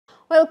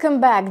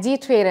Welcome back,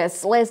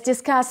 traders. Let's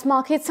discuss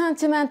market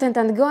sentiment and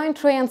ongoing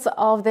trends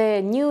of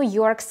the New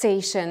York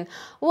session.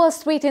 Wall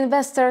Street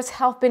investors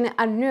have been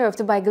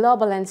unnerved by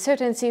global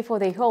uncertainty for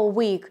the whole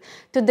week.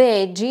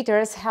 Today,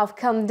 jitters have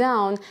come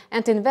down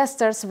and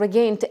investors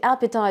regained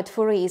appetite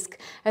for risk,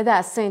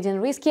 thus sending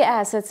risky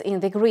assets in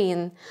the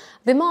green.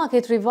 The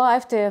market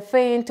revived a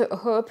faint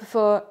hope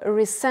for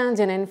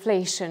receding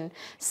inflation.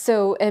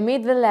 So,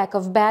 amid the lack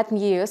of bad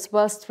news,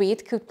 Wall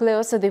Street could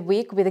close the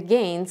week with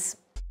gains.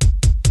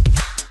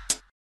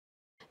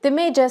 The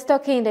major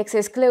stock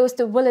indexes closed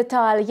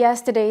volatile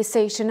yesterday,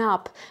 session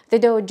up. The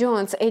Dow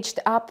Jones edged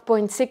up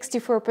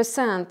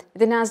 0.64%,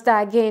 the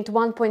Nasdaq gained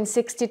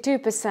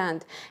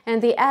 1.62%,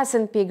 and the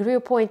S&P grew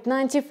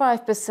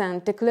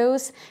 0.95% to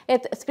close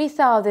at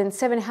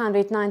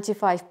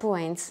 3,795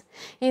 points.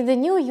 In the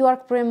New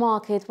York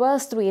pre-market, Wall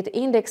Street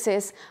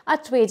indexes are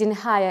trading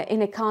higher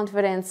in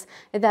confidence,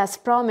 thus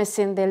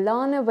promising the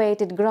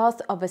long-awaited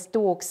growth of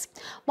stocks.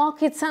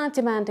 Market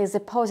sentiment is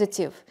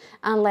positive.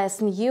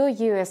 Unless new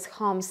U.S.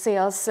 home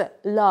sales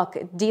lock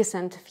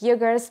decent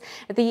figures,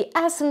 the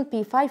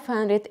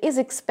S&P500 is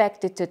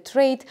expected to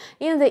trade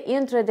in the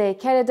intraday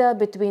corridor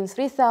between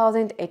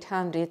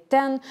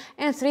 3,810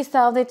 and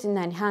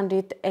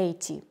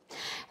 3,980.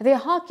 The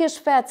hawkish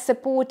Fed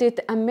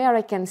supported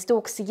American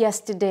stocks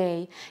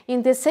yesterday.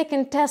 In the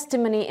second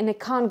testimony in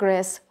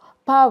Congress,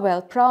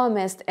 Powell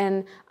promised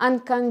an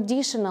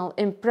unconditional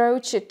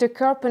approach to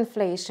curb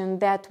inflation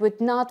that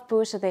would not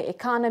push the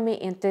economy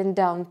into a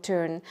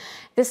downturn.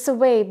 The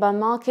survey by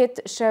market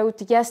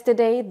showed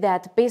yesterday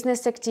that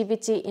business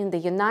activity in the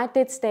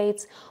United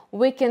States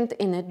weakened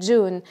in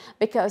June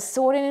because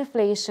soaring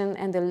inflation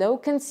and the low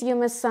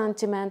consumer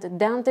sentiment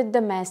dented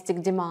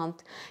domestic demand.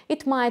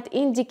 It might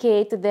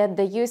indicate that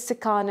the U.S.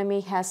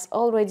 economy has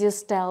already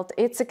stalled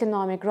its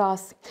economic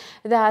growth.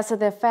 Thus,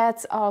 the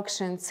Fed's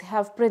auctions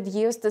have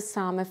produced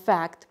some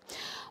effect.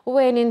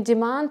 Waning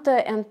demand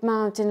and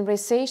mounting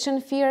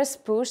recession fears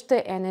pushed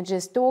the energy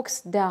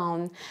stocks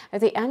down.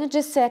 The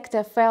energy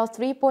sector fell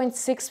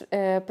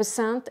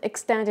 3.6%,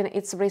 extending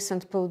its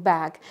recent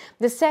pullback.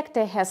 The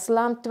sector has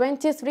slumped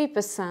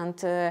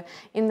 23%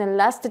 in the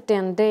last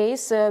 10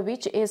 days,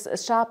 which is the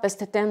sharpest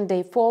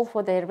 10-day fall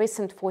for the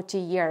recent 40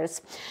 years.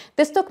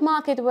 The stock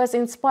market was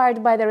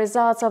inspired by the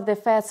results of the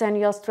Fed's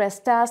annual stress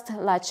test.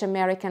 Large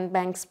American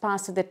banks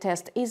passed the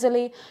test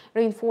easily,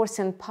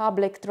 reinforcing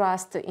public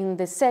trust in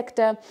the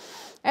sector.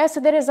 As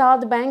a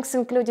result, banks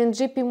including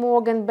JP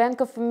Morgan, Bank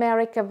of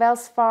America,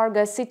 Wells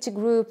Fargo,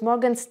 Citigroup,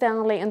 Morgan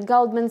Stanley and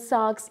Goldman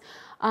Sachs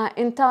are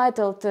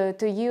entitled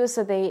to use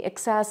the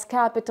excess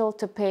capital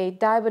to pay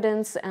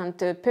dividends and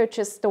to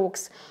purchase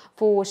stocks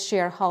for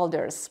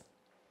shareholders.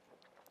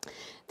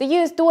 The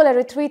US dollar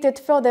retreated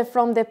further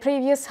from the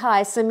previous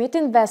highs amid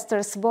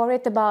investors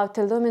worried about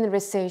a looming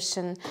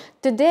recession.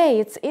 Today,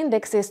 its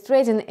index is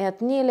trading at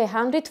nearly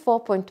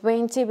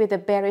 104.20 with a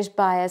bearish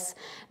bias.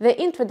 The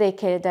intraday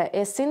corridor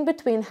is in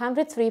between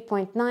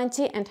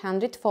 103.90 and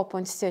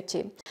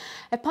 104.30.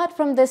 Apart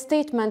from the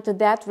statement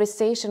that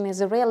recession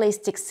is a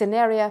realistic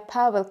scenario,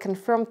 Powell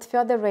confirmed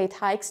further rate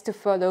hikes to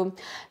follow.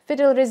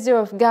 Federal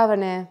Reserve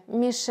Governor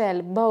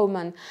Michelle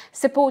Bowman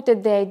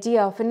supported the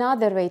idea of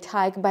another rate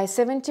hike by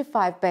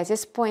 75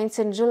 basis points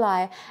in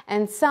July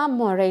and some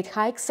more rate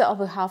hikes of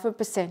a half a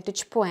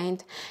percentage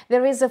point.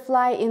 There is a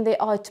fly in the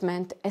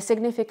ointment. A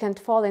significant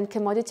fall in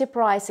commodity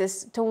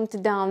prices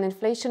toned down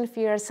inflation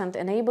fears and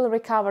enabled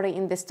recovery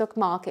in the stock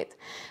market.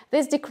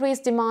 This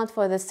decreased demand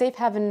for the safe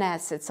haven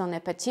assets, in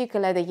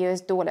particular the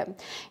US dollar.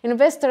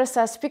 Investors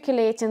are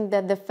speculating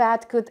that the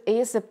Fed could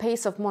ease the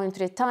pace of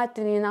monetary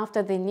tightening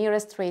after the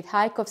nearest rate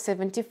hike of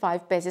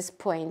 75 basis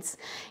points.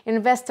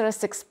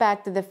 Investors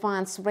expect the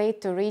funds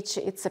rate to reach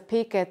its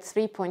peak at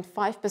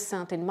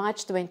 3.5% in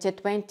March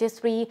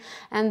 2023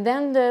 and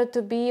then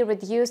to be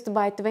reduced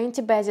by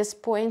 20 basis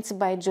points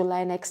by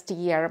July next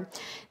year.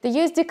 The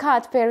USD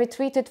CAD pair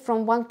retreated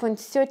from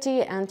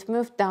 1.30 and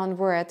moved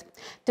downward.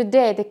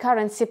 Today, the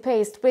currency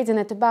pair is trading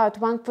at about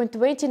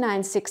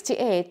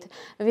 1.2968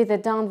 with a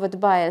downward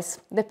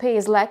bias. The pair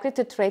is likely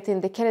to trade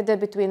in the corridor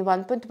between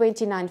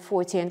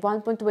 1.2940 and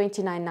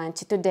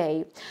 1.2990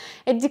 today.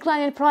 A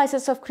decline in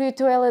prices of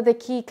crude oil, the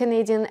key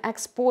Canadian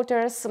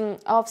exporters,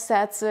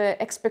 offsets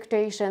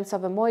expectations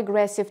of a more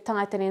aggressive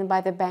tightening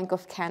by the Bank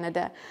of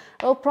Canada.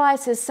 Oil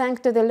prices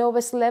sank to the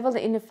lowest level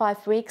in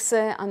 5 weeks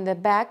on the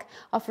back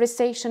of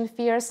recession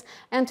fears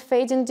and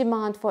fading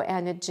demand for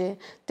energy.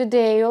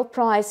 Today, oil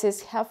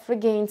prices have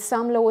regained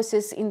some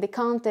losses in the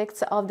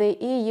context of the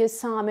EU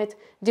summit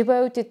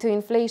devoted to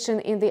inflation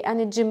in the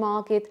energy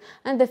market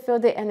and the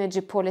further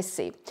energy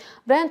policy.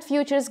 Brent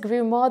futures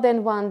grew more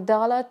than $1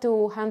 to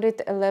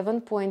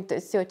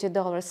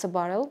 $111.30 a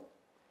barrel.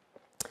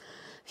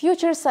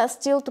 Futures are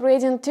still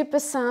trading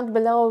 2%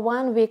 below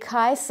one-week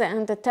highs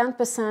and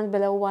 10%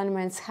 below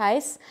one-month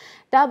highs.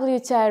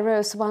 WTI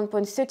rose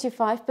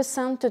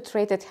 1.35% to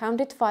trade at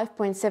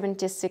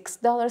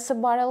 $105.76 a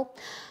barrel.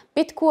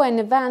 Bitcoin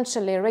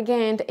eventually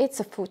regained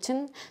its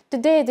footing.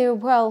 Today, the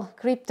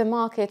crypto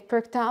market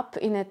perked up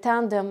in a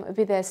tandem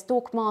with the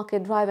stock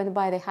market driven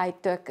by the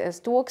high-tech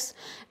stocks.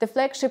 The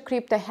flagship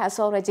crypto has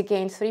already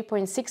gained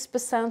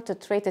 3.6% to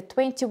trade at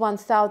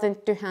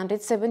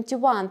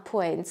 21,271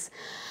 points.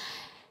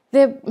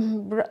 The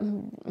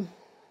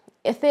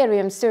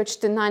Ethereum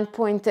surged to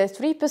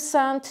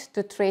 9.3%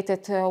 to trade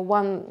at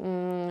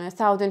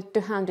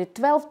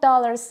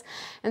 $1,212.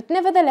 And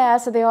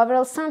nevertheless, the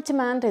overall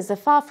sentiment is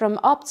far from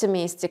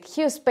optimistic.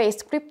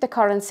 US-based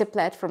cryptocurrency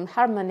platform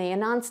Harmony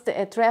announced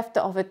a draft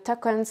of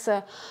tokens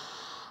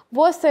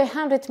worth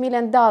 $100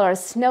 million.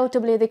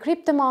 Notably, the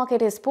crypto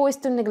market is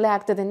poised to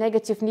neglect the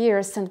negative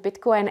news, and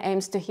Bitcoin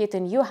aims to hit a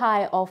new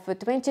high of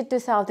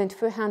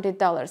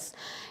 $22,400.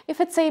 If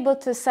it's able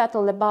to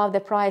settle above, the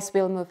price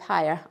will move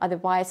higher.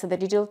 Otherwise, the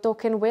digital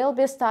token will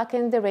be stuck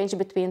in the range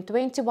between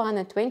 $21,000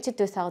 and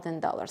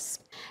 $22,000.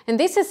 And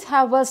this is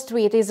how Wall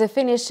Street is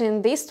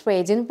finishing this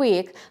trading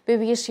week. We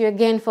wish you a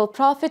gainful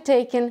profit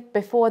taking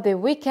before the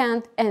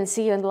weekend, and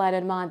see you on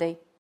Monday.